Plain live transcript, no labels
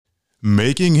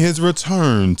making his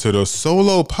return to the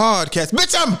solo podcast.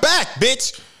 Bitch, I'm back,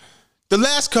 bitch. The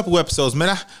last couple episodes,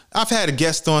 man, I've had a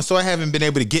guest on, so I haven't been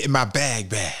able to get in my bag.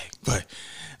 But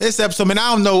this episode, man,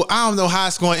 I don't know how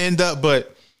it's going to end up,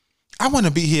 but I want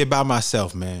to be here by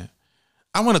myself, man.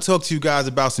 I want to talk to you guys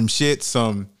about some shit.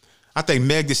 I think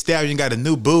Meg Thee Stallion got a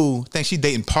new boo. I think she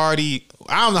dating Party.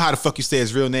 I don't know how the fuck you say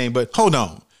his real name, but hold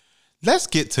on. Let's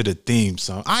get to the theme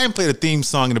song. I ain't played a theme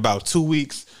song in about 2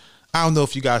 weeks. I don't know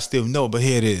if you guys still know, but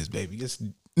here it is, baby.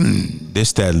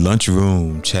 This that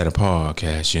lunchroom chatter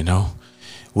podcast, you know?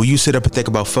 Will you sit up and think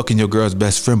about fucking your girl's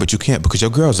best friend, but you can't because your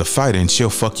girl's a fighter and she'll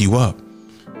fuck you up?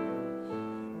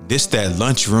 This that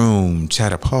lunchroom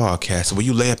chatter podcast where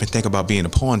you lay up and think about being a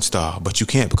porn star, but you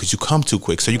can't because you come too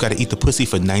quick, so you got to eat the pussy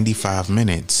for 95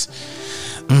 minutes.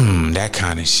 That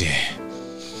kind of shit.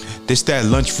 This that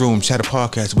lunchroom chatter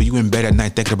podcast where you in bed at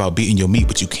night thinking about beating your meat,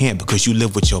 but you can't because you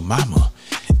live with your mama.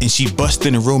 And she bust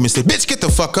in the room and say, bitch, get the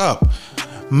fuck up.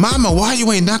 Mama, why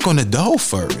you ain't knock on the door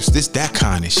first? This that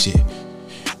kind of shit.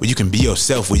 Where you can be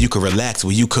yourself, where you can relax,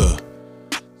 where you could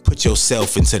put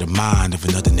yourself into the mind of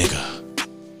another nigga.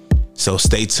 So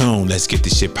stay tuned. Let's get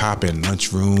this shit popping.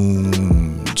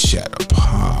 Lunchroom Chatter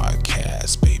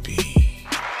Podcast, baby.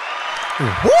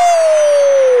 Woo!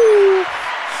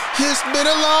 It's been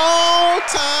a long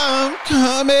time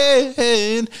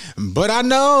coming, but I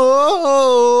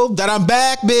know that I'm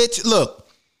back, bitch. Look,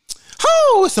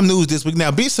 some news this week.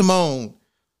 Now, B. Simone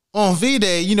on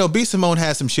V-Day, you know, B. Simone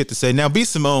has some shit to say. Now, B.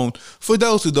 Simone, for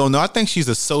those who don't know, I think she's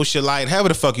a socialite, however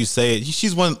the fuck you say it.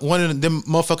 She's one of them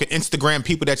motherfucking Instagram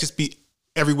people that just be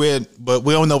everywhere, but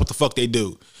we don't know what the fuck they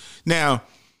do. Now,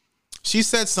 she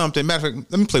said something. Matter of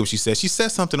fact, let me play what she said. She said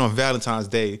something on Valentine's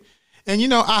Day. And, you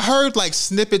know, I heard like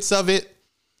snippets of it,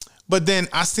 but then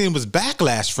I seen it was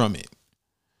backlash from it.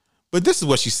 But this is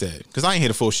what she said, because I ain't hear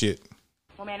the full shit.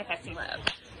 We're manifesting love.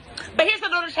 But here's a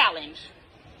little challenge.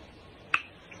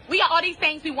 We got all these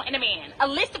things we want in a man. A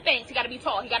list of things. He got to be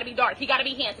tall. He got to be dark. He got to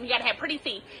be handsome. He got to have pretty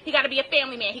teeth. He got to be a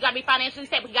family man. He got to be financially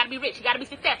stable. He got to be rich. He got to be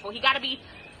successful. He got to be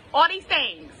all these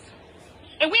things.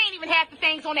 And we ain't even half the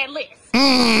things on that list.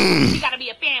 He got to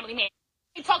be a family man.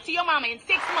 He talk to your mama in 6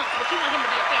 months, but you want him to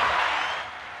be a family man.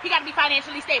 He got to be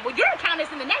financially stable. Your account is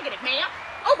in the negative, ma'am.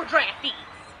 Overdraft fees.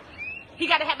 He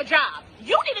got to have a job.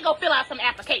 You need to go fill out some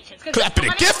applications. Clapping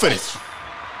a gift for this.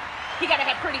 He got to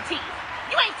have pretty teeth.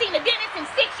 You ain't seen a dentist in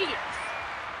 6 years.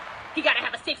 He got to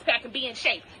have a six-pack and be in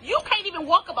shape. You can't even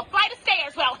walk up a flight of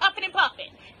stairs without huffing and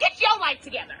puffing. Get your life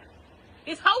together.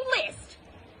 This whole list.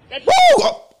 That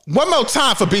One more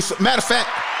time for B. Matter of fact,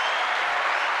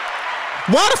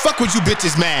 why the fuck was you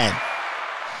bitches mad?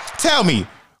 Tell me,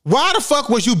 why the fuck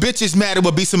was you bitches mad at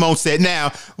what B. Simone said?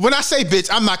 Now, when I say bitch,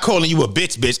 I'm not calling you a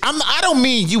bitch. I don't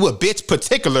mean you a bitch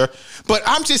particular, but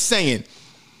I'm just saying,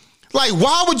 like,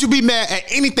 why would you be mad at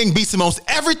anything B. Simone said?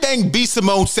 Everything B.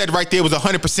 Simone said right there was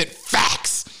 100%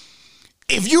 facts.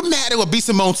 If you mad at what B.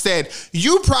 Simone said,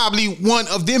 you probably one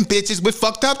of them bitches with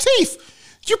fucked up teeth.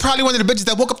 You probably one of the bitches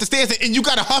that woke up the stairs and you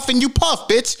got a huff and you puff,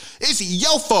 bitch. It's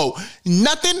your fault.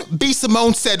 Nothing B.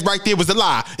 Simone said right there was a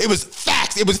lie. It was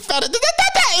facts. It was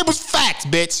facts,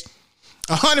 bitch.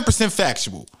 100%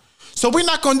 factual. So we're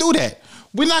not going to do that.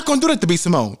 We're not going to do that to B.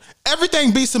 Simone.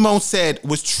 Everything B. Simone said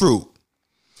was true.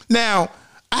 Now,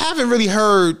 I haven't really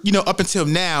heard, you know, up until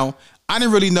now, I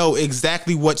didn't really know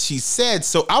exactly what she said.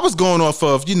 So I was going off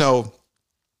of, you know,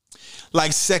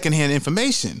 like secondhand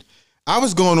information. I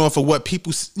was going off of what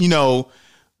people, you know,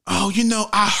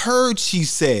 I heard she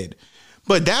said.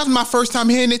 But that was my first time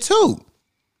hearing it too.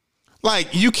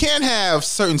 Like, you can't have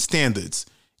certain standards.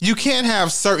 You can't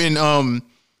have certain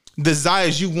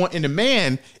desires you want in a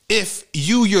man if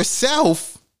you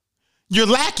yourself, you're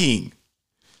lacking.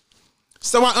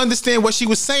 So I understand what she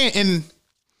was saying. And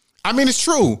I mean, it's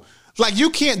true. Like, you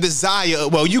can't desire,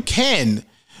 well, you can,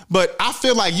 but I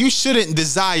feel like you shouldn't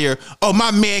desire, oh,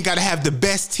 my man got to have the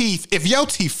best teeth if your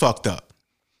teeth fucked up.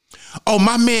 Oh,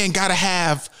 my man got to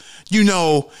have, you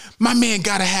know, my man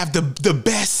got to have the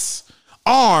best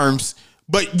arms,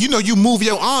 but, you know, you move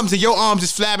your arms and your arms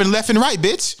is flabbing left and right,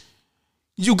 bitch.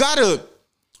 You got to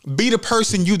be the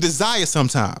person you desire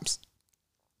sometimes.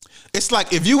 It's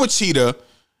like if you a cheater,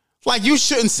 like, you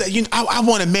shouldn't say, you know, I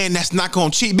want a man that's not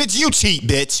going to cheat. Bitch, you cheat,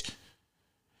 bitch.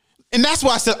 And that's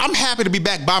why I said I'm happy to be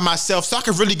back by myself so I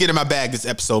can really get in my bag this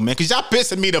episode, man, because y'all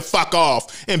pissing me the fuck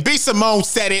off. And B. Simone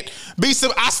said it.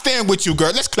 I stand with you,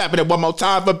 girl. Let's clap it up one more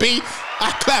time for B.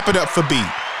 I clap it up for B.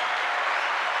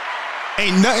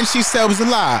 Ain't nothing she said was a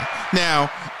lie. Now,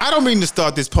 I don't mean to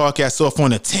start this podcast off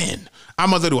on a 10.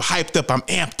 I'm a little hyped up. I'm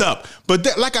amped up. But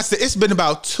like I said, it's been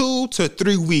about 2 to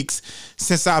 3 weeks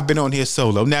since I've been on here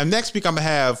solo. Now, next week, I'm going to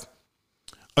have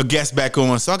a guest back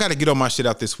on. So I got to get all my shit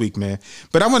out this week, man.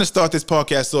 But I want to start this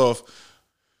podcast off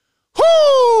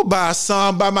by a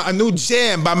song, a new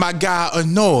jam by my guy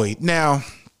Annoyed. Now,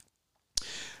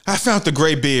 I found the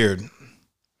gray beard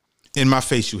in my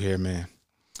facial hair, man.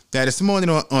 Now, this morning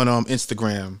on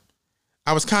Instagram,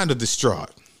 I was kind of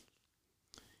distraught.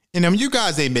 And you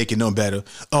guys ain't making no better.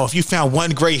 Oh, if you found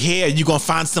one gray hair, you're going to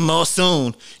find some more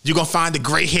soon. You're going to find the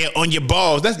gray hair on your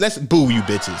balls. Let's boo you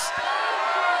bitches.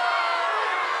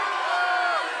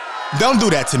 Don't do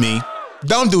that to me.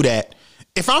 Don't do that.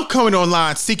 If I'm coming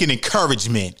online seeking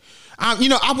encouragement,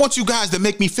 I want you guys to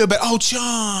make me feel better. Oh,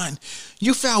 John,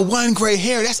 you found one gray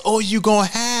hair. That's all you going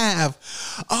to have.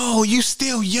 Oh, you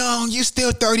still young. You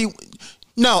still 30.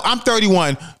 No, I'm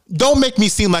 31. Don't make me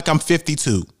seem like I'm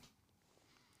 52.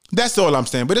 That's all I'm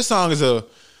saying. But this song is a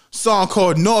song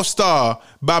called North Star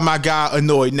by my guy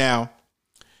Annoyed. Now,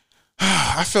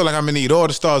 I feel like I'm gonna need all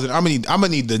the stars. I'm gonna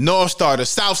need the North Star, the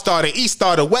South Star, the East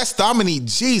Star, the West Star. I'm gonna need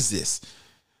Jesus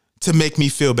to make me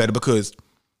feel better, because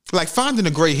like finding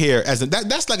the gray hair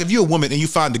that's like if you're a woman and you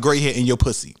find the gray hair in your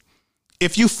pussy.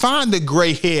 If you find the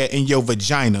gray hair in your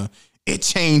vagina, it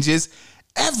changes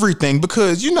everything,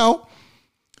 because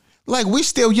like we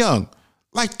still young.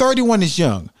 Like 31 is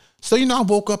young. So, I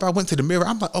woke up, I went to the mirror.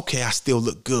 I'm like, okay, I still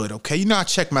look good, okay? I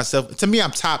check myself. To me, I'm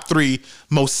top 3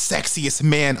 most sexiest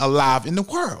man alive in the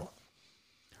world.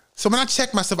 So when I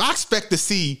check myself, I expect to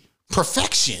see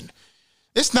perfection.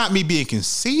 It's not me being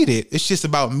conceited. It's just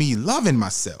about me loving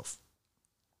myself.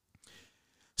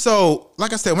 So,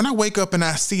 like I said, when I wake up and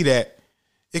I see that,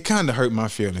 it kind of hurt my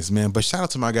feelings, man. But shout out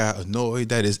to my guy, Annoyed.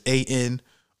 That is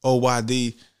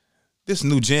ANOYD. This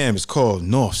new jam is called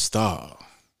North Star.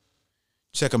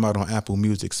 Check them out on Apple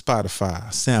Music, Spotify,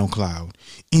 SoundCloud,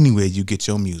 anywhere you get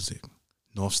your music.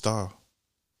 North Star.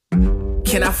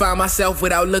 Can I find myself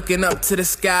without looking up to the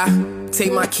sky?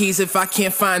 Take my keys if I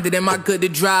can't find it. Am I good to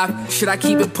drive? Should I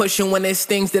keep it pushing when there's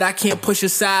things that I can't push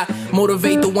aside?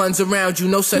 Motivate the ones around you.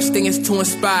 No such thing as too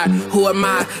inspired. Who am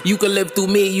I? You can live through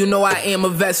me. You know I am a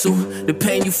vessel. The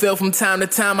pain you feel from time to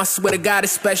time, I swear to God,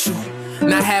 is special.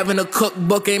 Not having a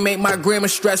cookbook ain't make my grammar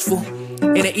stressful.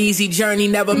 And an easy journey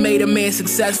never made a man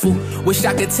successful. Wish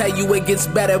I could tell you it gets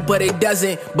better, but it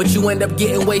doesn't. But you end up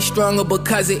getting way stronger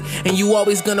because it. And you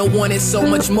always gonna want it so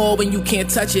much more when you can't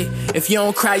touch it. If you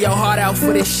don't cry your heart out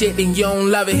for this shit, then you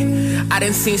don't love it. I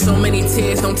done seen so many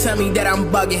tears, don't tell me that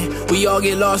I'm bugging. We all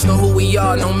get lost on who we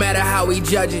are, no matter how we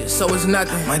judge it, so it's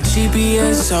nothing. My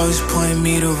GPS always point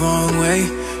me the wrong way.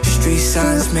 Street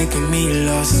signs making me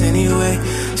lost anyway.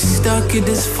 Stuck at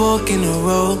this fork in the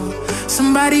road.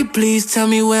 Somebody please tell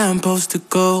me where I'm supposed to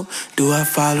go. Do I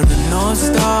follow the North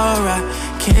Star?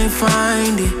 I can't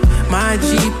find it. My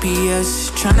GPS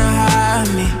is trying to hide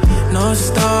me. North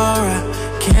Star,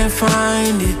 I can't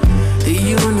find it. The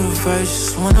universe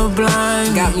just wanna blind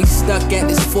me. Got me stuck at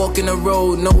this fork in the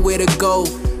road, nowhere to go.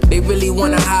 They really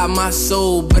wanna hide my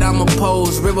soul, but I'm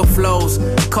opposed. River flows,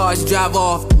 cars drive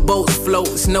off, the boats float.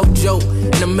 It's no joke,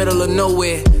 in the middle of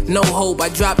nowhere, no hope. I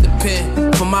dropped the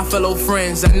pen for my fellow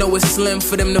friends. I know it's slim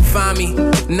for them to find me.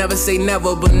 Never say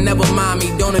never, but never mind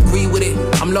me. Don't agree with it,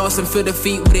 I'm lost and feel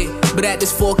defeat with it. But at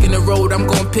this fork in the road, I'm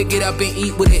gonna pick it up and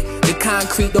eat with it. The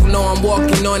concrete don't know I'm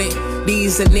walking on it.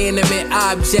 These inanimate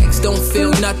objects don't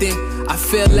feel nothing. I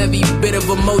feel every bit of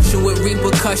emotion with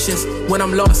repercussions. When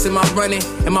I'm lost in my running,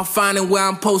 am I finding where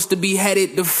I'm supposed to be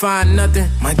headed to find nothing?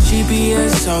 My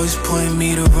GPS always point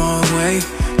me the wrong way.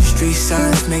 Street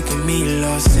signs making me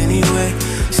lost anyway.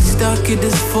 Stuck at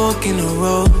this fork in the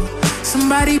road.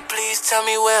 Somebody please tell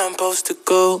me where I'm supposed to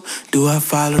go. Do I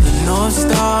follow the North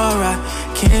Star?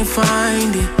 I can't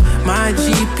find it. My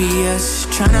GPS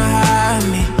is trying to hide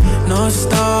me. North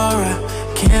Star,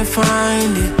 I can't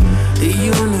find it. The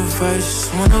universe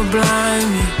just wanna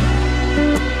blind me.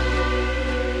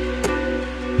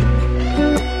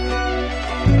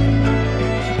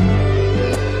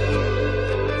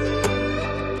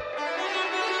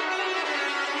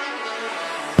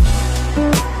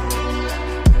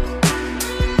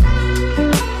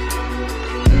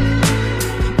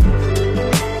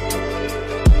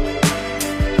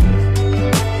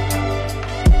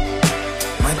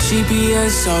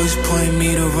 GPS always point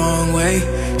me the wrong way.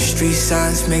 Street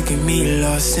signs making me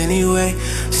lost anyway.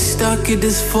 Stuck at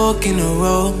this fork in the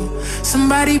road.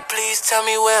 Somebody please tell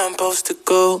me where I'm supposed to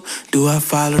go. Do I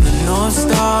follow the North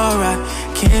Star? I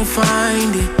can't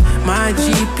find it. My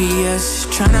GPS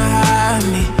is trying to hide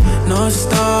me. North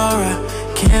Star,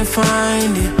 I can't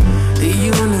find it. The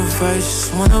universe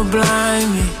just wanna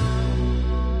blind me.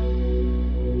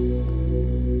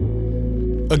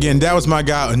 Again, that was my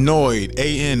guy Annoyed,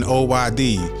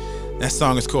 ANOYD. That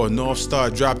song is called North Star,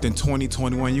 dropped in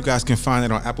 2021. You guys can find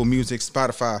it on Apple Music,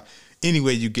 Spotify,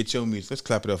 anywhere you get your music. Let's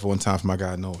clap it up for one time for my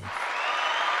guy, Annoyed.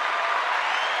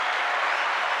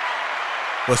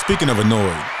 Well, speaking of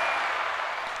Annoyed,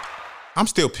 I'm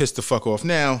still pissed the fuck off.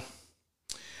 Now,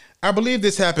 I believe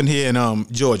this happened here in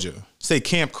Georgia. Say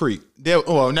Camp Creek.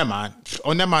 Never mind.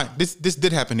 This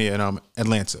did happen here in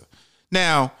Atlanta.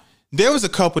 Now, there was a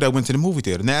couple that went to the movie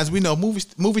theater. Now, as we know,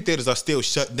 movie theaters are still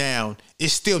shut down.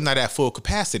 It's still not at full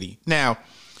capacity. Now,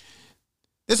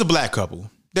 there's a black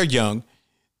couple. They're young.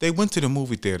 They went to the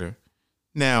movie theater.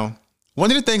 Now,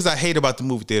 one of the things I hate about the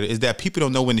movie theater is that people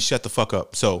don't know when to shut the fuck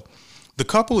up. So, the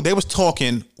couple, they was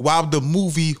talking while the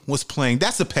movie was playing.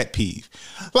 That's a pet peeve.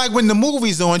 Like, when the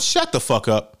movie's on, shut the fuck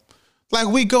up. Like,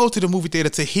 we go to the movie theater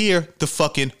to hear the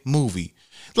fucking movie.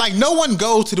 Like, no one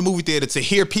goes to the movie theater to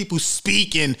hear people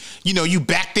speak and, you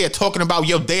back there talking about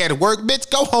your day at work. Bitch,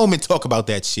 go home and talk about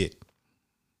that shit.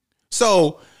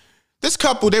 So, this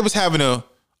couple, they was having a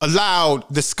loud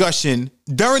discussion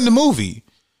during the movie.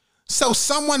 So,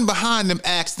 someone behind them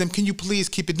asked them, can you please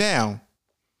keep it down?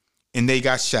 And they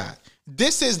got shot.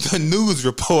 This is the news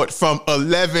report from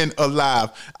 11 Alive.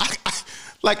 I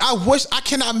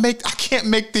can't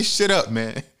make this shit up,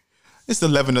 man. It's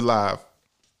 11 Alive.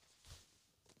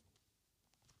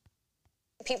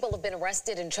 People have been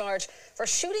arrested and charged for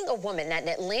shooting a woman at an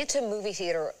Atlanta movie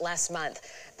theater last month.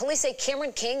 Police say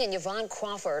Cameron King and Yvonne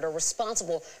Crawford are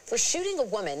responsible for shooting a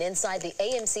woman inside the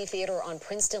AMC Theater on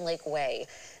Princeton Lake Way.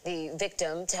 The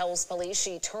victim tells police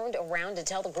she turned around to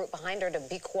tell the group behind her to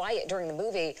be quiet during the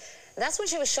movie. That's when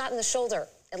she was shot in the shoulder.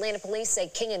 Atlanta police say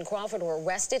King and Crawford were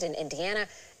arrested in Indiana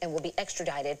and will be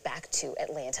extradited back to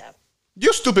Atlanta.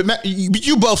 You stupid man.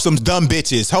 You both some dumb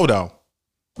bitches. Hold on.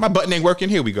 My button ain't working.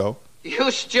 Here we go.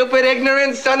 You stupid,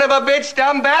 ignorant son of a bitch,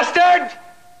 dumb bastard!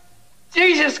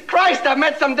 Jesus Christ, I've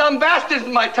met some dumb bastards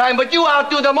in my time, but you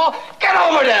outdo them all. Get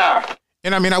over there!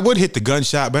 And I would hit the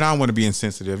gunshot, but I don't want to be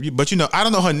insensitive. But I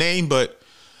don't know her name, but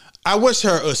I wish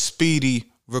her a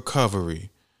speedy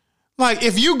recovery. Like,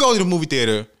 if you go to the movie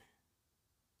theater,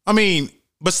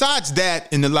 besides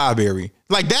that in the library,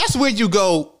 like, that's where you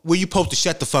go, where you supposed to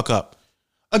shut the fuck up.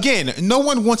 Again, no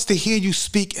one wants to hear you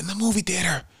speak in the movie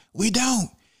theater. We don't.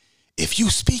 If you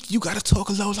speak, you gotta talk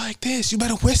a low like this. You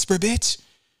better whisper, bitch.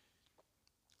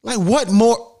 Like, what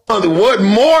more? What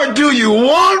more do you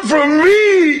want from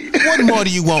me? What more do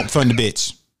you want from the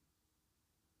bitch?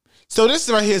 So this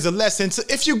right here is a lesson. So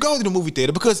if you go to the movie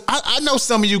theater, because I know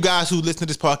some of you guys who listen to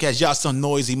this podcast, y'all some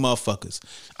noisy motherfuckers.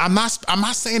 I'm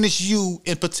not saying it's you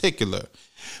in particular,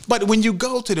 but when you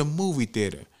go to the movie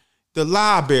theater, the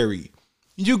library,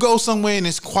 you go somewhere and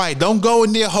it's quiet. Don't go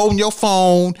in there holding your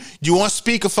phone. You on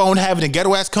speakerphone having a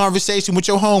ghetto ass conversation with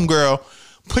your homegirl.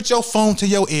 Put your phone to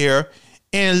your ear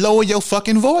and lower your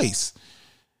fucking voice.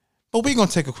 But we're going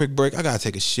to take a quick break. I got to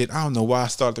take a shit. I don't know why I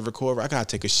started the recorder. I got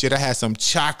to take a shit. I had some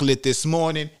chocolate this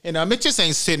morning and it just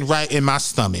ain't sitting right in my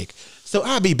stomach. So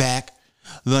I'll be back.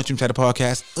 Lunchroom Chatter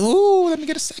Podcast. Ooh, let me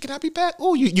get a second. I'll be back.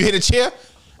 Ooh, you hear the chair?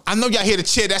 I know y'all hear the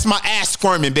chair. That's my ass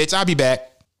squirming, bitch. I'll be back.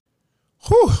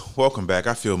 Whew, welcome back.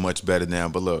 I feel much better now.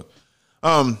 But look,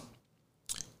 to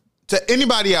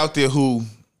anybody out there who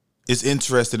is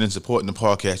interested in supporting the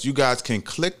podcast, you guys can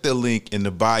click the link in the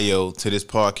bio to this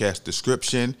podcast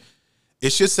description.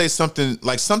 It should say something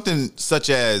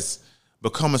such as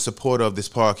become a supporter of this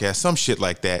podcast, some shit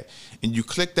like that. And you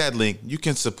click that link, you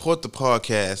can support the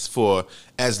podcast for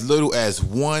as little as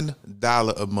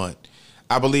 $1 a month.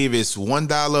 I believe it's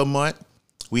 $1 a month.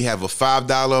 We have a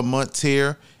 $5 a month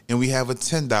tier. And we have a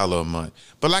 $10 a month.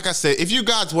 But like I said, if you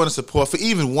guys want to support for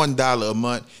even $1 a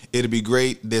month, it'll be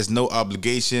great. There's no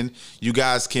obligation. You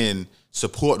guys can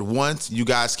support once. You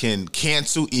guys can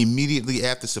cancel immediately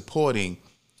after supporting.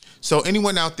 So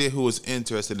anyone out there who is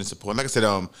interested in supporting, like I said,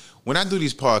 when I do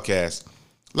these podcasts,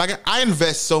 like I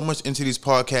invest so much into these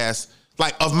podcasts,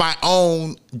 like of my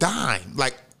own dime,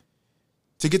 like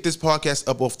to get this podcast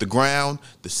up off the ground,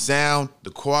 the sound, the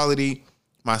quality,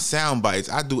 my sound bites,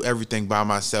 I do everything by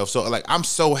myself. So like, I'm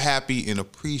so happy and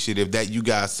appreciative that you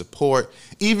guys support,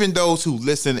 even those who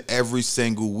listen every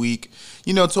single week.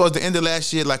 Towards the end of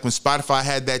last year, like when Spotify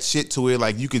had that shit to where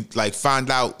like you could like find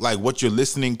out like what you're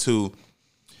listening to.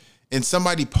 And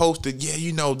somebody posted,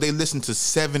 they listened to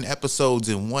 7 episodes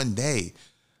in one day.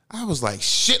 I was like,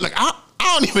 shit, like I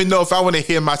don't even know if I want to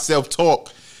hear myself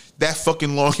talk that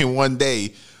fucking long in one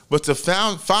day. But to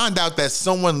find out that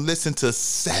someone listened to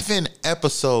 7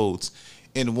 episodes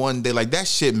in one day, like that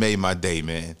shit made my day,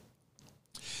 man.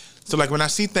 So like when I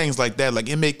see things like that, like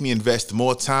it make me invest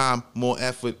more time, more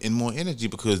effort, and more energy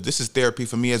because this is therapy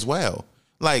for me as well.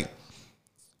 Like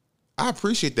I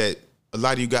appreciate that a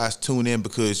lot of you guys tune in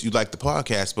because you like the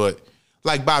podcast, but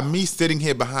like by me sitting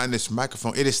here behind this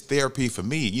microphone, it is therapy for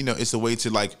me. You know, it's a way to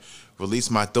like release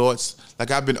my thoughts.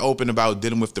 Like I've been open about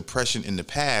dealing with depression in the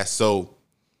past. So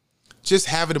just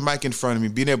having the mic in front of me,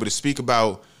 being able to speak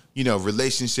about, you know,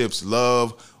 relationships,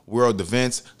 love, world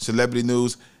events, celebrity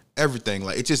news, everything.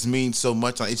 Like it just means so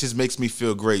much. Like it just makes me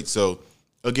feel great. So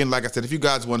again, like I said, if you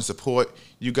guys want to support,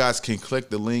 you guys can click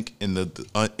the link in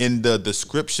the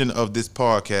description of this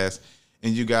podcast,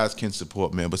 and you guys can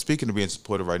support, man. But speaking of being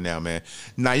supported right now, man,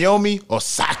 Naomi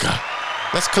Osaka.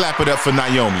 Let's clap it up for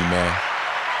Naomi, man.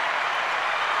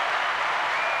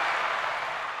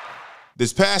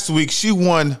 This past week, she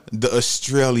won the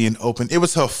Australian Open. It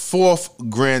was her 4th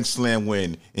Grand Slam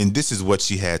win, and this is what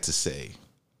she had to say.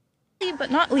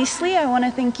 But not leastly, I want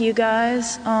to thank you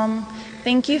guys.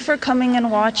 Thank you for coming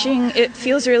and watching. It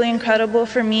feels really incredible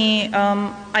for me.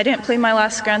 I didn't play my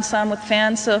last Grand Slam with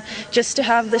fans, so just to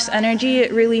have this energy,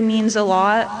 it really means a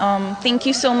lot. Thank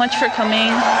you so much for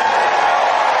coming.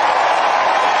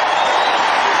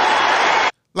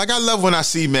 Like, I love when I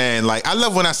see, man, like, I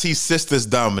love when I see sisters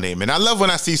dominate, man. I love when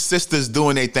I see sisters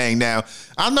doing their thing. Now,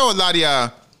 I know a lot of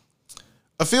y'all,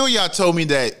 a few of y'all told me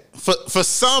that for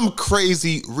some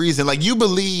crazy reason, like, you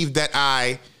believe that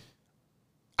I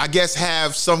guess,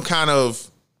 have some kind of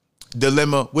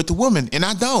dilemma with the woman, and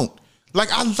I don't.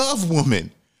 Like, I love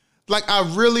women. Like,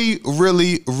 I really,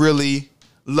 really, really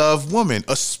love women,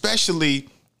 especially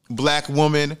black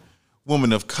women,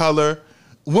 women of color,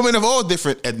 women of all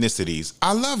different ethnicities.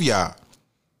 I love y'all.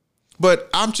 But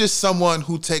I'm just someone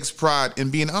who takes pride in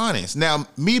being honest. Now,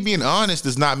 me being honest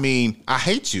does not mean I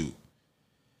hate you.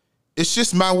 It's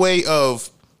just my way of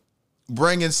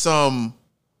bringing some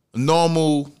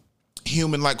normal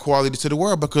human-like quality to the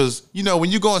world, because, you know,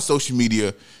 when you go on social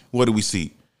media, what do we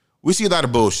see? We see a lot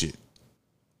of bullshit.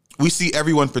 We see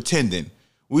everyone pretending.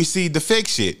 We see the fake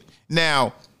shit.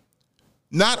 Now,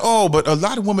 not all, but a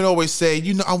lot of women always say,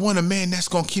 you know, I want a man that's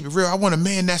going to keep it real. I want a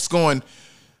man that's going to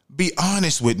be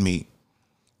honest with me.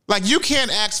 Like, you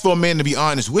can't ask for a man to be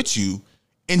honest with you,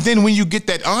 and then when you get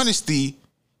that honesty,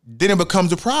 then it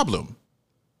becomes a problem.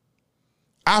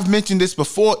 I've mentioned this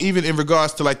before, even in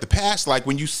regards to like the past, like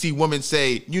when you see women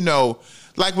say, you know,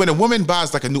 like when a woman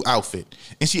buys like a new outfit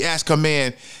and she asks her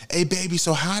man, hey baby,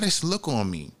 so how does this look on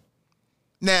me?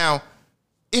 Now,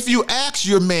 if you ask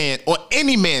your man, or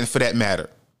any man for that matter,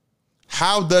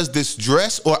 how does this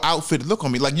dress or outfit look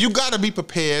on me? Like, you gotta be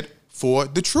prepared for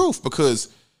the truth,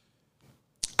 because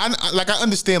I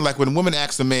understand, like when a woman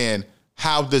asks a man,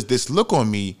 how does this look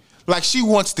on me? Like, she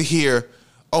wants to hear,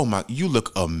 oh my, you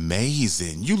look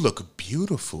amazing. You look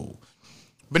beautiful.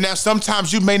 But now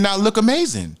sometimes you may not look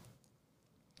amazing.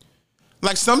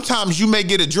 Like, sometimes you may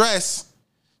get a dress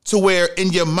to where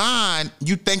in your mind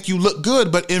you think you look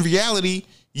good, but in reality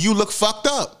you look fucked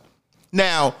up.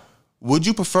 Now, would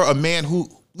you prefer a man who,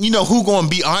 you know, who gonna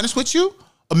be honest with you?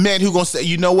 A man who gonna say,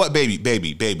 you know what, baby,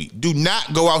 do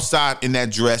not go outside in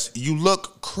that dress. You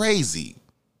look crazy.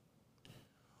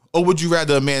 Or would you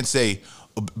rather a man say,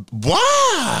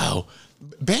 wow,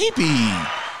 baby,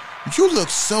 you look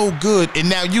so good, and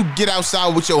now you get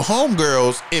outside with your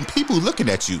homegirls and people looking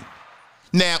at you.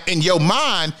 Now, in your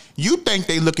mind, you think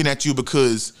they looking at you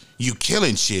because you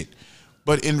killing shit,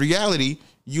 but in reality,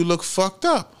 you look fucked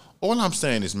up. All I'm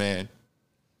saying is, man,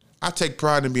 I take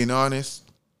pride in being honest.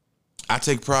 I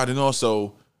take pride in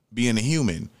also being a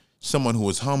human, someone who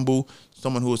is humble,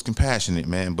 someone who is compassionate,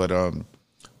 man. But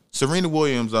Serena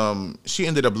Williams, she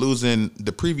ended up losing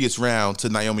the previous round to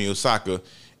Naomi Osaka,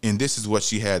 and this is what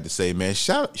she had to say, man.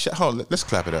 Hold on, let's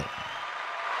clap it up.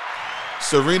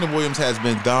 Serena Williams has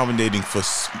been dominating for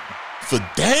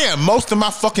damn most of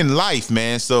my fucking life,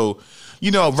 man. So,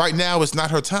 you know, right now it's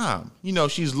not her time. You know,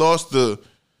 she's lost the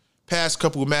past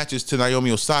couple of matches to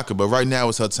Naomi Osaka, but right now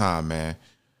it's her time, man.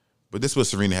 But this is what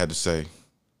Serena had to say.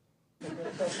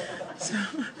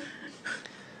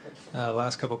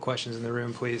 Last couple questions in the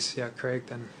room, please. Yeah, Craig,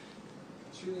 then.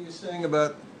 You're saying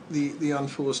about the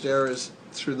unforced errors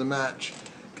through the match.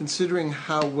 Considering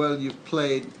how well you've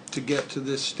played to get to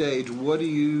this stage, what do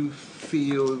you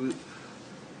feel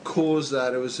caused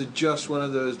that? Or was it just one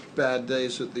of those bad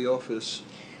days at the office?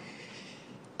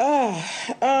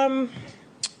 I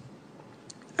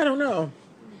don't know.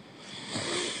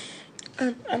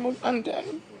 I'm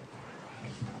done.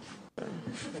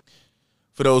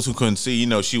 For those who couldn't see, you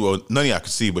know, none of y'all could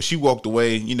see, but she walked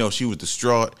away. You know, she was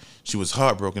distraught. She was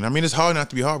heartbroken. I mean, it's hard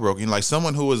not to be heartbroken. Like,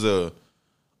 someone who was a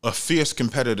fierce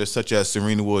competitor such as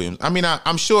Serena Williams. I mean,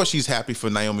 I'm sure she's happy for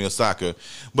Naomi Osaka,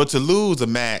 but to lose a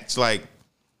match, like,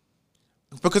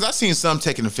 because I've seen some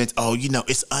taking offense. Oh, you know,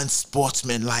 it's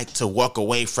unsportsmanlike to walk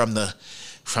away from the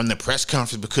from the press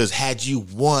conference because had you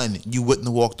won, you wouldn't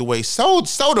have walked away. So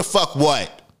the fuck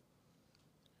what?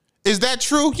 Is that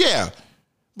true? Yeah.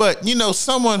 But, you know,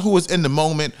 someone who was in the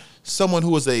moment, someone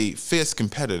who was a fierce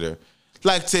competitor,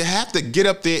 like to have to get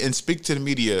up there and speak to the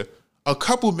media a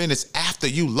couple minutes after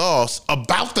you lost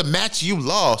about the match you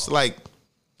lost, like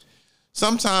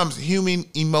sometimes human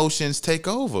emotions take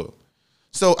over.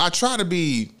 So I try to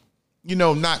be, you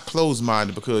know, not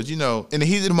closed-minded because, you know, in the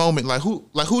heat of the moment,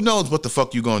 who knows what the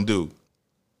fuck you gonna do?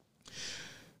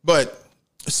 But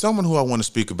someone who I want to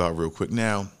speak about real quick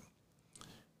now,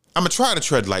 I'm gonna try to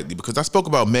tread lightly because I spoke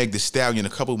about Meg Thee Stallion a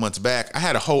couple months back. I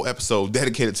had a whole episode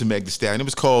dedicated to Meg Thee Stallion. It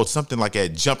was called something like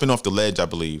that, Jumping Off the Ledge, I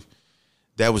believe.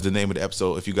 That was the name of the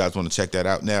episode, if you guys want to check that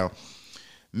out. Now,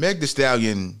 Meg Thee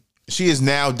Stallion, she is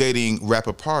now dating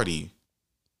rapper Party.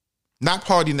 Not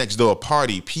Party Next Door,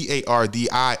 Party,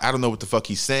 P-A-R-D-I. I don't know what the fuck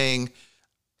he's saying.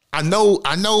 I know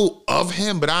of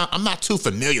him, but I'm not too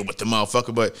familiar with the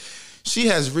motherfucker. But she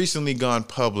has recently gone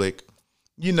public.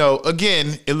 You know,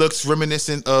 again, it looks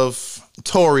reminiscent of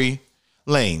Tory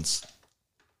Lanez.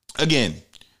 Again,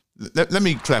 let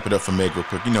me clap it up for Meg real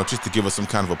quick, you know, just to give us some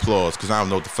kind of applause, because I don't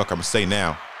know what the fuck I'm going to say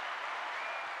now.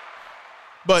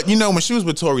 But, you know, when she was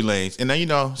with Tory Lanez, and now, you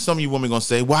know, some of you women going to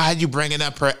say, why are you bringing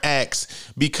up her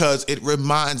ex? Because it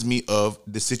reminds me of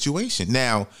the situation.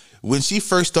 Now, when she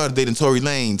first started dating Tory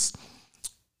Lanez,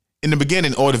 in the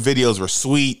beginning, all the videos were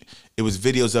sweet. It was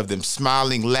videos of them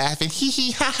smiling, laughing, hee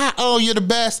hee, ha ha, oh, you're the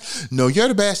best. No, you're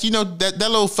the best. You know, that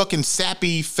little fucking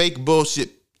sappy, fake bullshit,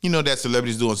 you know, that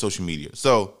celebrities do on social media.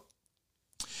 So,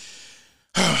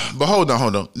 but hold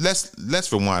on.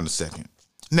 Let's rewind a second.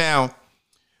 Now,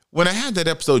 when I had that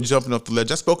episode Jumping Off the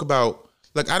Ledge, I spoke about,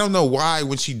 like, I don't know why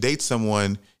when she dates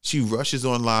someone, she rushes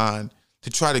online to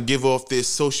try to give off this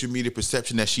social media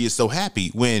perception that she is so happy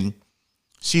when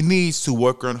she needs to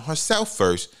work on herself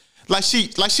first. Like she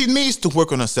needs to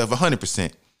work on herself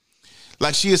 100%.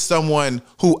 Like she is someone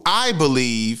who I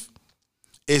believe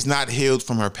is not healed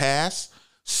from her past.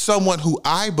 Someone who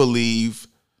I believe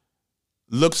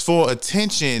looks for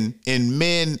attention in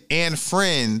men and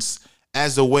friends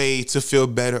as a way to feel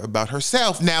better about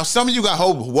herself. Now, some of you got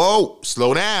hope. Whoa,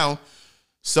 slow down.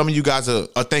 Some of you guys are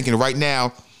thinking right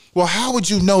now, well, how would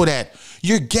you know that?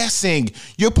 You're guessing.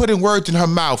 You're putting words in her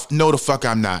mouth. No, the fuck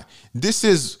I'm not. This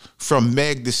is from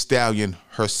Meg Thee Stallion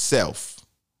herself.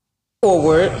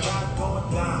 Forward.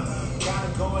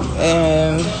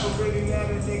 And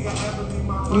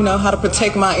you know how to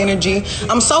protect my energy.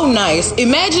 I'm so nice.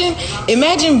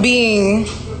 Imagine being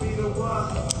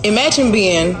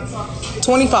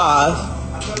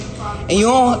 25 and you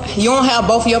don't have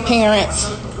both of your parents.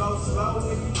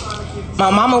 My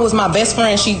mama was my best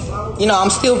friend. She, you know, I'm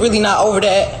still really not over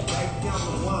that.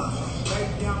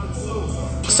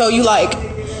 So you kind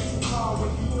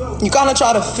of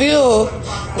try to fill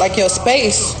like your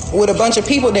space with a bunch of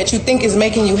people that you think is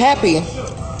making you happy.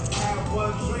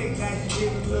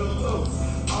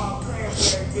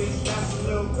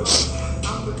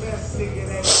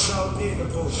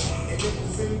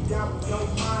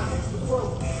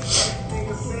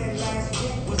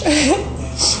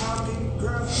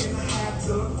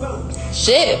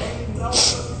 Shit.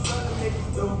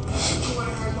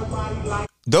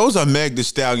 Those are Meg Thee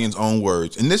Stallion's own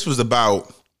words, and this was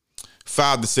about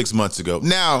 5 to 6 months ago.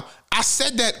 Now, I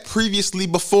said that previously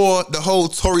before the whole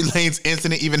Tory Lanez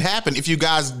incident even happened. If you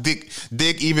guys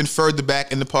dig even further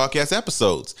back in the podcast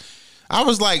episodes, I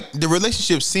was like, the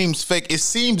relationship seems fake. It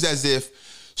seems as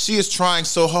if she is trying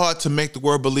so hard to make the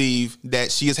world believe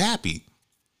that she is happy.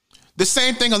 The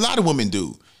same thing a lot of women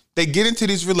do. They get into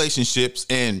these relationships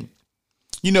and,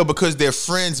 you know, because their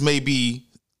friends may be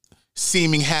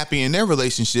seeming happy in their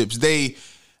relationships, they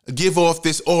give off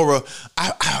this aura.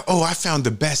 I found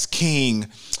the best king.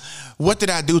 What did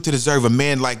I do to deserve a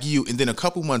man like you? And then a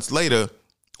couple months later,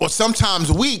 or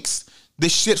sometimes weeks,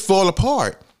 this shit fall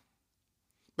apart.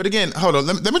 But again, hold on.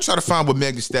 Let me try to find what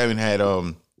Meg Thee Stallion had.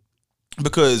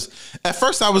 Because at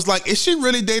first I was like, is she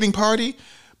really dating Party?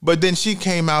 But then she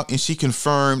came out and she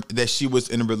confirmed that she was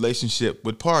in a relationship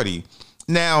with Party.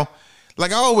 Now,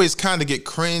 like I always kind of get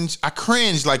cringe. I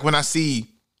cringe like when I see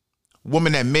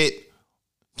women admit,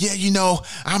 yeah, you know,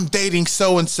 I'm dating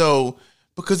so-and-so,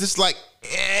 because it's like,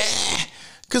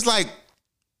 because like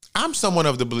I'm someone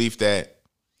of the belief that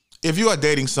if you are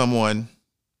dating someone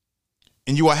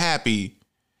and you are happy,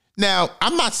 now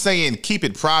I'm not saying keep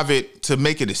it private to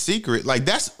make it a secret. Like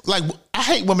that's like, I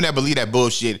hate women that believe that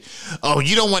bullshit. Oh,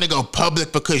 you don't want to go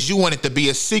public because you want it to be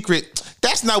a secret.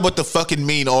 That's not what the fucking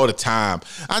mean all the time.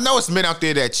 I know it's men out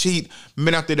there that cheat,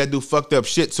 men out there that do fucked up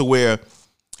shit to where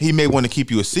he may want to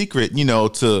keep you a secret, you know,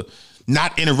 to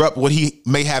not interrupt what he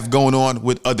may have going on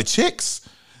with other chicks.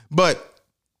 But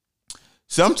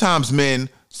sometimes men,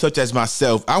 such as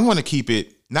myself, I want to keep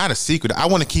it not a secret. I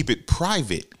want to keep it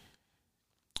private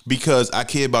because I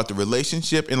care about the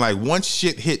relationship. And like once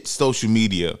shit hits social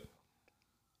media,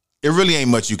 it really ain't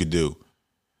much you could do.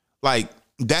 Like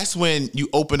that's when you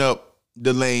open up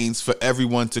the lanes for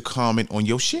everyone to comment on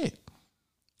your shit,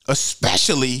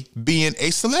 especially being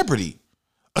a celebrity,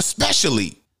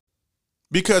 especially.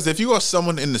 Because if you are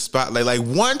someone in the spotlight, like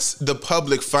once the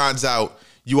public finds out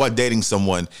you are dating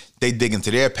someone, they dig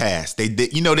into their past. They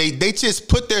just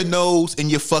put their nose in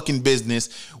your fucking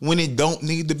business when it don't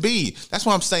need to be. That's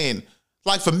what I'm saying.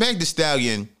 Like for Meg Thee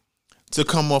Stallion to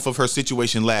come off of her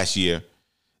situation last year,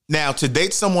 now to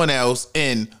date someone else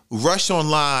and rush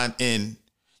online and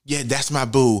yeah, that's my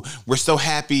boo. We're so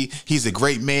happy. He's a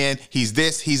great man. He's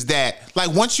this, he's that.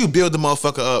 Like once you build the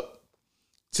motherfucker up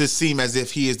to seem as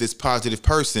if he is this positive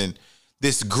person,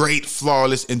 this great,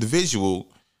 flawless individual.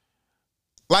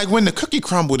 Like when the cookie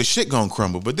crumble, the shit gonna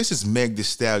crumble. But this is Meg Thee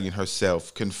Stallion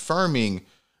herself confirming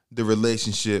the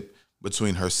relationship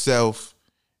between herself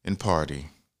and Party.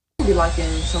 I be liking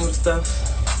some of the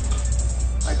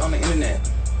stuff like on the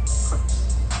internet.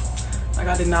 Like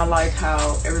I did not like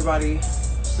how everybody,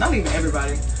 not even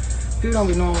everybody, people don't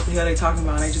be knowing what the hell they talking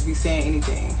about and they just be saying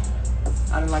anything.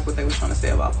 I didn't like what they were trying to say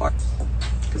about Party.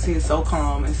 Because he is so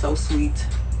calm and so sweet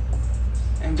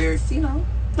and very,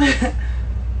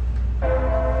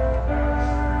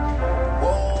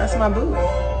 that's my boo.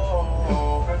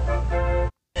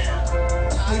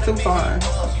 He's too fun.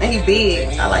 And he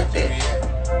big. I like that.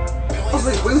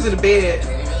 We was in the bed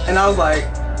and I was like,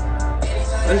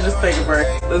 let's just take a break.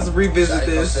 Let's revisit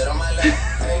this.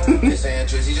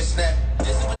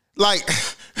 Like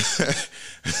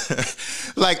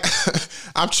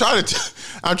I'm trying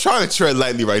to tread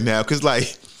lightly right now because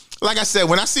like I said,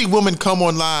 when I see women come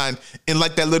online in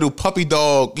like that little puppy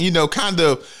dog, kind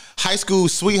of high school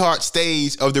sweetheart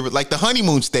stage of the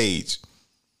honeymoon stage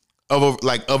of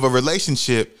a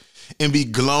relationship and be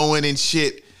glowing and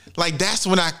shit, like that's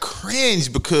when I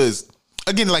cringe because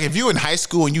again, like if you're in high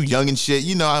school and you young and shit,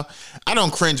 I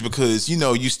don't cringe because,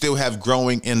 you still have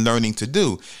growing and learning to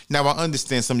do. Now, I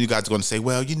understand some of you guys are going to say,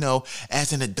 well,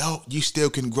 as an adult, you still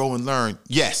can grow and learn.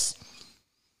 Yes.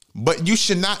 But you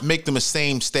should not make the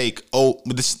same mistake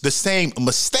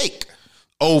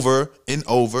over and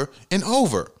over and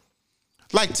over.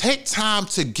 Like, take time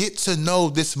to get to know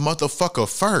this motherfucker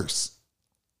first.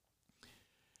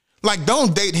 Like,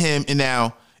 don't date him and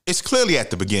now it's clearly at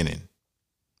the beginning.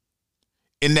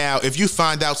 And now if you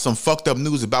find out some fucked up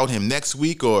news about him next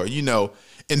week or, and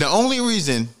the only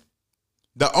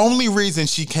reason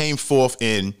she came forth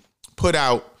and put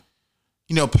out,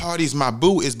 Party's my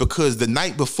boo is because the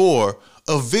night before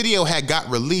a video had got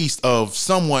released of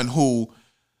someone who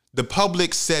the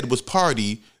public said was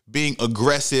Party being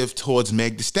aggressive towards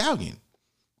Meg Thee Stallion,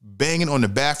 banging on the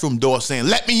bathroom door saying,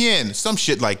 let me in, some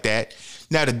shit like that.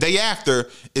 Now, the day after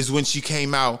is when she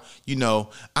came out,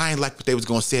 I ain't like what they was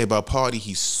going to say about Party.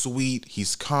 He's sweet.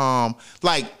 He's calm.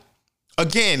 Like,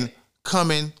 again,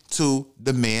 coming to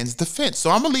the man's defense. So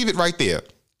I'm going to leave it right there.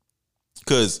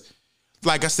 Because,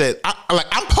 like I said,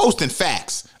 I'm posting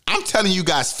facts. I'm telling you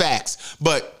guys facts.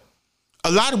 But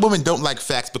a lot of women don't like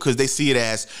facts because they see it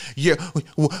as,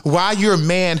 why you're a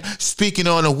man speaking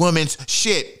on a woman's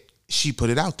shit? She put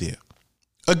it out there.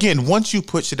 Again, once you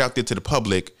put shit out there to the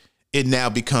public, it now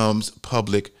becomes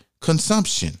public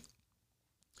consumption.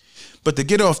 But to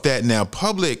get off that now,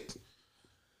 Publix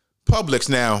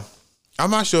now,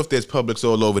 I'm not sure if there's Publix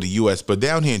all over the U.S., but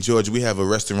down here in Georgia, we have a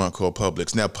restaurant called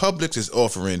Publix. Now, Publix is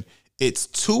offering its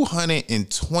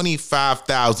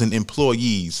 225,000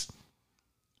 employees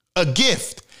a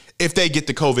gift if they get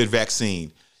the COVID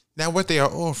vaccine. Now, what they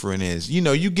are offering is,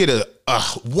 you get a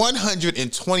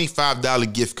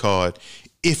 $125 gift card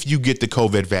if you get the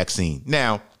COVID vaccine.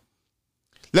 Now,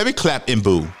 let me clap and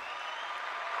boo,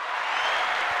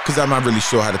 because I'm not really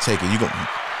sure how to take it.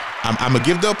 I'm going to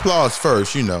give the applause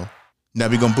first, Now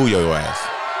we're going to boo your ass.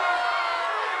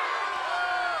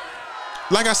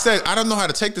 Like I said, I don't know how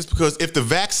to take this because if the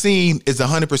vaccine is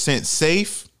 100%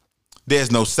 safe,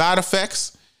 there's no side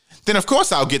effects, then of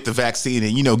course I'll get the vaccine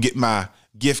and, get my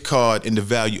gift card in the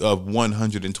value of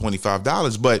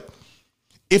 $125. But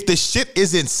if the shit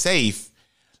isn't safe,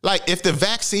 like if the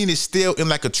vaccine is still in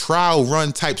like a trial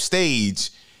run type stage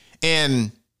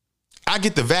and I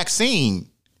get the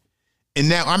vaccine and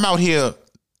now I'm out here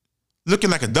looking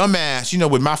like a dumbass,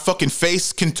 with my fucking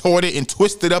face contorted and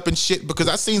twisted up and shit because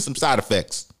I seen some side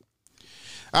effects.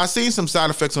 I seen some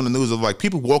side effects on the news of like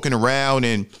people walking around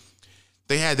and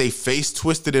they had their face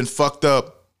twisted and fucked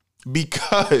up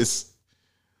because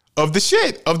of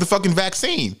the fucking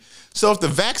vaccine. So if the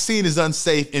vaccine is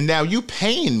unsafe and now you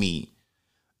paying me,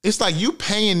 it's like you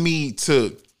paying me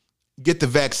to get the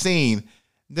vaccine,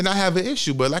 then I have an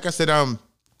issue. But like I said, the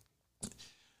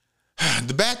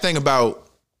bad thing about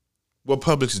what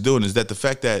Publix is doing is that the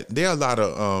fact that there are a lot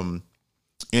of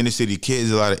inner city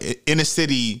kids, a lot of inner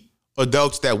city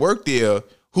adults that work there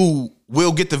who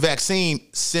will get the vaccine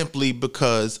simply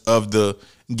because of the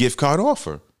gift card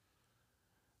offer.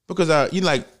 Because I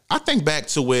think back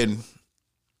to when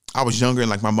I was younger and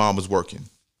like my mom was working.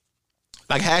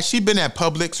 Like, had she been at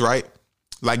Publix, right?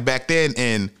 Like back then,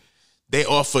 and they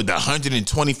offered the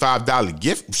 $125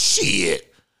 gift,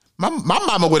 shit. My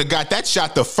mama would have got that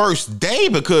shot the first day,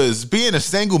 because being a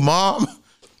single mom,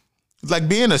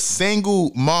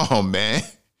 man,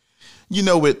 you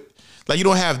know, with like you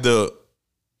don't have the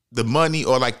money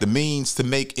or like the means to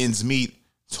make ends meet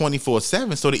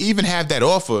 24/7. So to even have that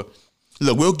offer,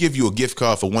 look, we'll give you a gift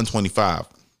card for $125.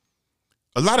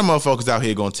 A lot of motherfuckers out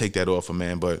here gonna take that offer,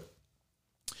 man. But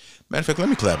matter of fact, let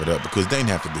me clap it up because they didn't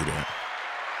have to do that.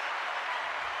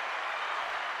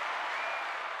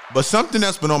 But something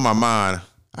that's been on my mind,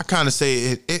 I kind of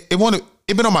say it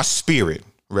been on my spirit,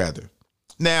 rather.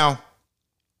 Now,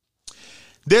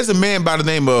 there's a man by the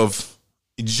name of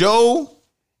Joe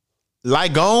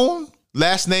Ligon,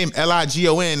 last name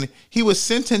Ligon. He was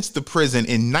sentenced to prison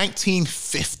in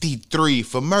 1953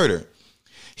 for murder.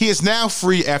 He is now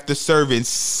free after serving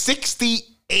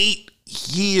 68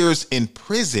 years in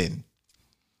prison.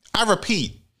 I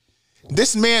repeat,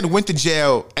 this man went to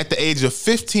jail at the age of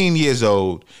 15 years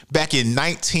old back in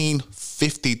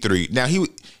 1953. Now,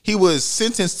 he was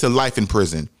sentenced to life in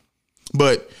prison.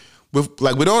 But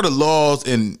with all the laws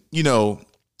and, you know,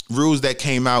 rules that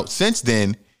came out since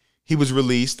then, he was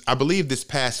released, I believe, this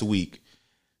past week.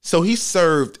 So he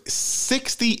served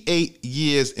 68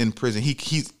 years in prison.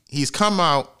 He's come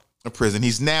out of prison.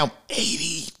 He's now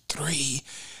 83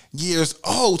 years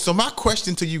old. So my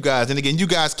question to you guys, and again, you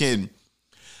guys can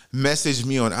message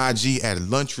me on IG at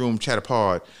Lunchroom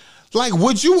Chatterpod. Like,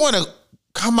 would you want to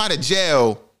come out of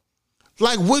jail?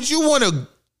 Like, would you want to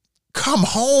come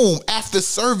home after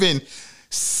serving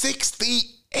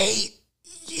 68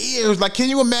 years? Like, can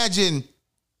you imagine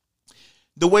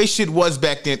the way shit was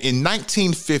back then in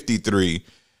 1953?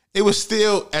 It was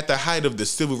still at the height of the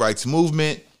civil rights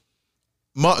movement.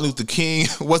 Martin Luther King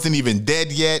wasn't even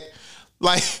dead yet.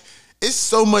 Like, it's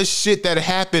so much shit that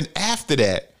happened after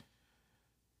that.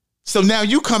 So now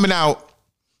you coming out,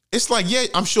 it's like, yeah,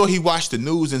 I'm sure he watched the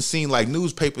news and seen like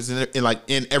newspapers and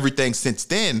everything since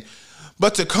then.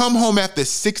 But to come home after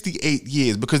 68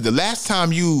 years, because the last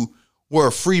time you were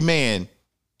a free man,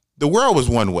 the world was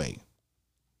one way.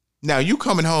 Now you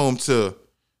coming home to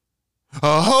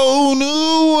a whole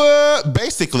new world,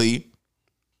 basically.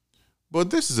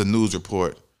 But this is a news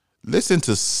report. Listen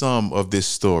to some of this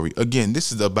story. Again,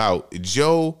 this is about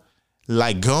Joe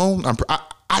Ligon.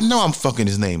 I know I'm fucking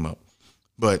his name up,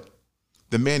 but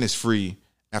the man is free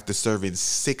after serving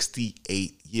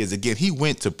 68 years. Again, he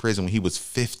went to prison when he was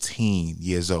 15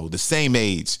 years old, the same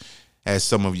age as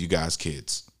some of you guys'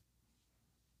 kids.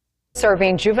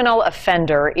 Serving juvenile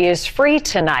offender is free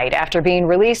tonight after being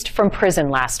released from prison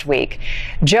last week.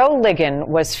 Joe Ligon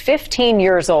was 15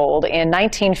 years old in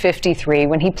 1953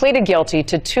 when he pleaded guilty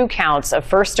to 2 counts of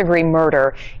first-degree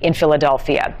murder in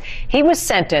Philadelphia. He was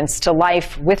sentenced to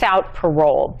life without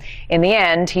parole. In the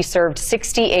end, he served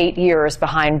 68 years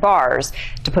behind bars.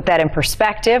 To put that in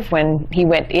perspective, when he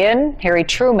went in, Harry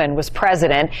Truman was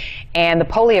president and the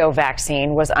polio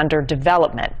vaccine was under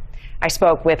development. I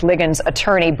spoke with Ligon's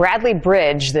attorney, Bradley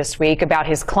Bridge, this week about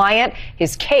his client,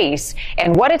 his case,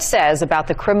 and what it says about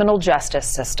the criminal justice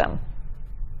system.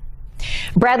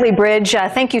 Bradley Bridge,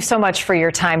 thank you so much for your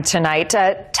time tonight.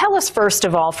 Tell us, first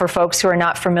of all, for folks who are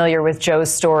not familiar with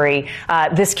Joe's story,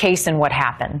 this case and what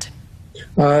happened.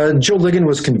 Joe Ligon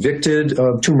was convicted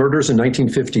of 2 murders in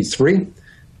 1953.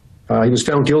 He was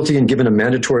found guilty and given a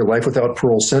mandatory life without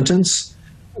parole sentence.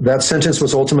 That sentence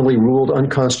was ultimately ruled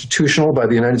unconstitutional by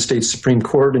the United States Supreme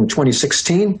Court in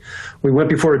 2016. We went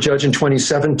before a judge in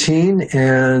 2017,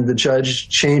 and the judge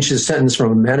changed his sentence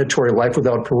from a mandatory life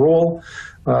without parole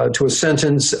to a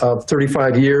sentence of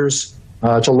 35 years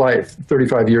to life.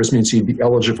 35 years means he'd be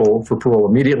eligible for parole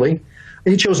immediately.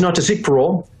 He chose not to seek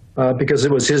parole because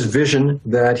it was his vision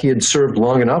that he had served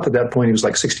long enough. At that point, he was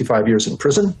like 65 years in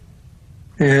prison,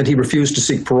 and he refused to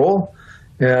seek parole.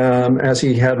 As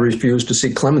he had refused to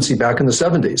seek clemency back in the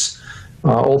 70s.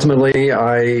 Ultimately,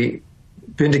 I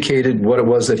vindicated what it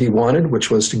was that he wanted,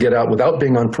 which was to get out without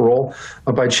being on parole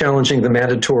by challenging the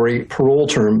mandatory parole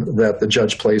term that the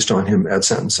judge placed on him at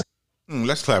sentencing.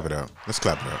 Let's clap it up. Let's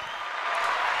clap it up.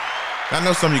 I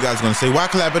know some of you guys are going to say, why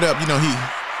clap it up? You know,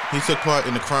 he took part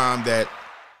in a crime that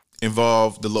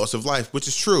involved the loss of life, which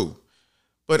is true.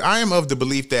 But I am of the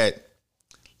belief that,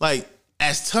 like,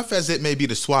 as tough as it may be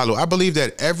to swallow, I believe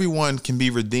that everyone can be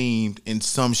redeemed in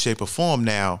some shape or form.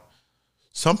 Now,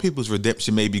 some people's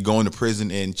redemption may be going to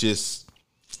prison and just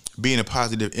being a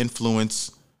positive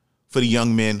influence for the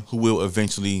young men who will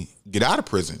eventually get out of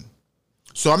prison.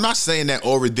 So I'm not saying that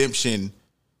all redemption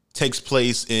takes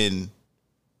place in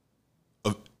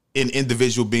an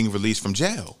individual being released from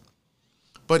jail.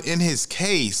 But in his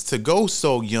case, to go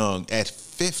so young at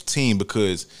 15,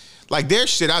 because like there's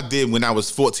shit I did when I was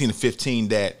 14 and 15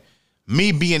 that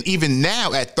me being even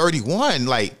now at 31,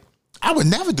 like I would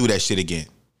never do that shit again.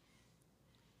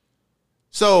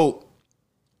 So,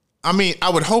 I mean, I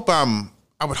would hope I'm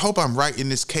right in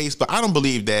this case, but I don't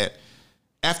believe that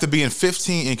after being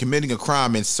 15 and committing a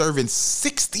crime and serving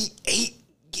 68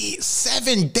 years,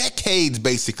 7 decades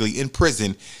basically in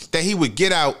prison, that he would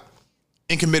get out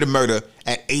and commit a murder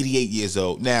at 88 years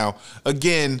old. Now,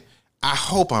 again, I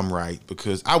hope I'm right,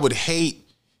 because I would hate,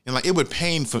 and like it would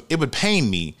pain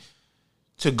me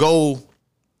to go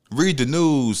read the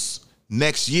news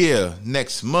next year,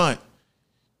 next month,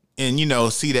 and, you know,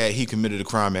 see that he committed a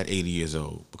crime at 80 years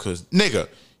old. Because, nigga,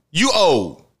 you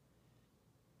old.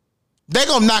 They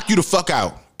gonna knock you the fuck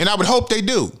out. And I would hope they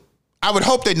do. I would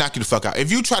hope they knock you the fuck out.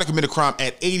 If you try to commit a crime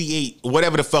at 88,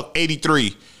 whatever the fuck,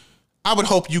 83, I would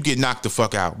hope you get knocked the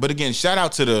fuck out. But again, shout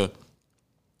out to the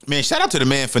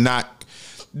man for not,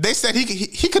 they said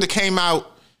he could have came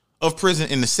out of prison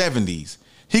in the 70s.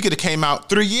 He could have came out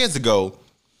 3 years ago,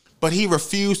 but he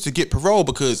refused to get parole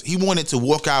because he wanted to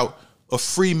walk out a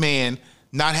free man,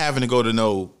 not having to go to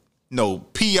no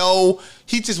PO.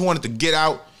 He just wanted to get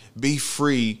out, be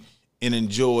free, and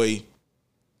enjoy,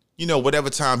 you know, whatever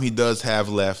time he does have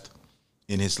left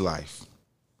in his life.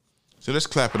 So let's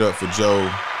clap it up for Joe.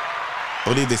 I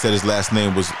believe they said his last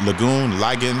name was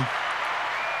Ligon.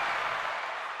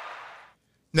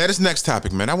 Now, this next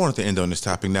topic, man, I wanted to end on this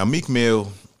topic. Now, Meek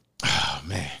Mill, oh,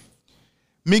 man.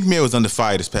 Meek Mill was under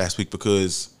fire this past week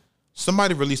because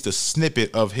somebody released a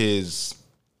snippet of his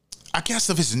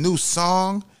new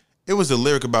song. It was a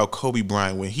lyric about Kobe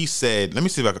Bryant when he said, let me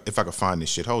see if I can find this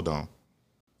shit. Hold on.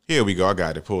 Here we go. I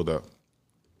got it pulled up.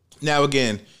 Now, I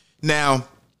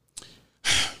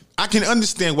can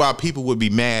understand why people would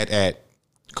be mad at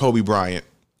Kobe Bryant.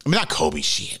 I mean, not Kobe,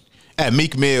 shit. At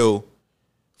Meek Mill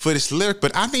for this lyric,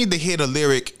 but I need to hear the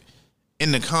lyric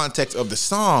in the context of the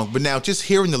song. But now, just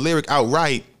hearing the lyric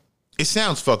outright, it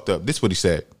sounds fucked up. This is what he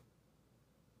said.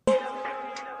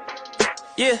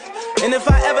 Yeah, and if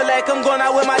I ever lack, I'm going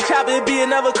out with my chopper, it'd be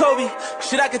another Kobe.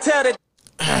 Shit, I could tell that.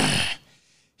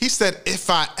 He said, if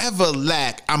I ever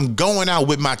lack, I'm going out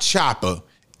with my chopper,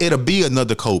 it'll be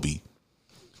another Kobe.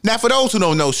 Now, for those who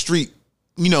don't know street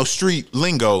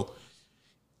lingo,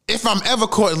 if I'm ever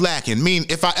caught lacking, mean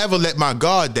if I ever let my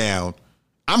guard down,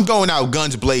 I'm going out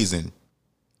guns blazing,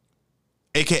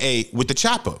 AKA with the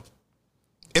chopper.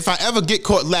 If I ever get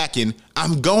caught lacking,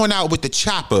 I'm going out with the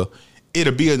chopper,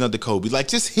 it'll be another Kobe. Like,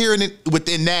 just hearing it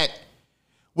within that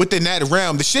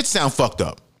realm, the shit sound fucked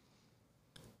up.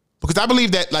 Because I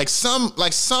believe that some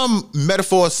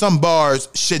metaphors, some bars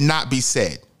should not be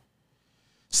said.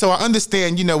 So I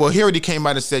understand, he already came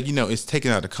out and said, it's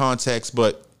taken out of context,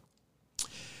 but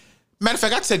matter of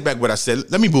fact, I take back what I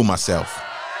said. Let me boo myself.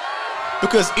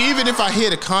 Because even if I hear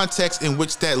the context in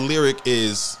which that lyric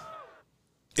is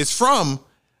from,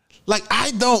 like,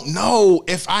 I don't know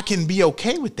if I can be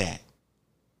okay with that.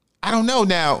 I don't know.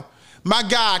 Now, my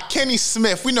guy, Kenny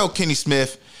Smith, we know Kenny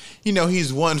Smith.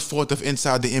 He's 1/4 of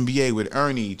Inside the NBA with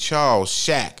Ernie, Charles,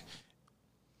 Shaq.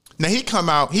 Now, he came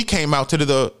out to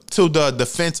the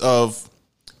defense of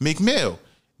Meek Mill.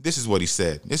 This is what he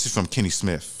said. This is from Kenny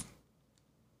Smith.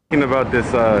 About this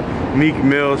Meek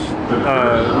Mill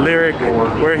lyric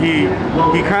where he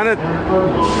kind of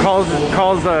calls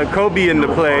Kobe into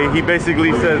play. He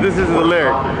basically says, this is the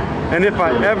lyric. And if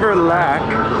I ever lack,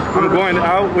 I'm going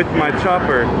out with my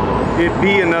chopper. It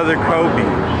be another Kobe.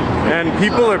 And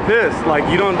people are pissed. Like,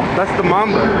 that's the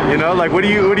Mamba, Like, what do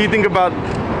you think about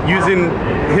using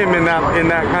him in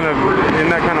that kind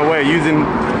of way, using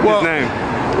his name?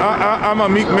 I'm a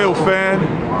Meek Mill fan.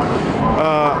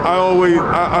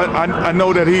 I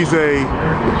know that he's a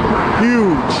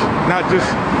huge, not just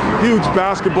huge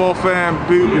basketball fan,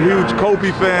 huge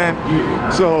Kobe fan.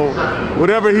 So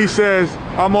whatever he says,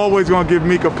 I'm always gonna give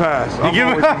Meek a pass. You give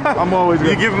him a pass?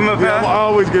 Yeah, I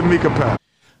always give Meek a pass.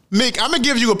 Meek, I'm gonna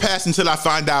give you a pass until I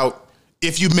find out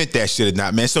if you meant that shit or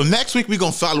not, man. So next week we're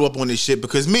gonna follow up on this shit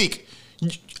because Meek,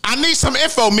 I need some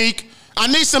info, Meek. I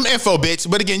need some info, bitch.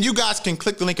 But again, you guys can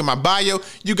click the link in my bio.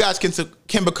 You guys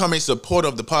can become a supporter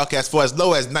of the podcast for as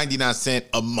low as 99 cents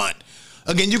a month.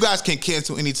 Again, you guys can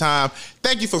cancel anytime.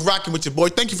 Thank you for rocking with your boy.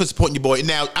 Thank you for supporting your boy.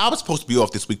 Now, I was supposed to be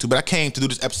off this week too, but I came to do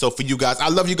this episode for you guys. I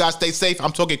love you guys. Stay safe.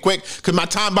 I'm talking quick because my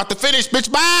time about to finish,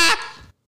 bitch. Bye.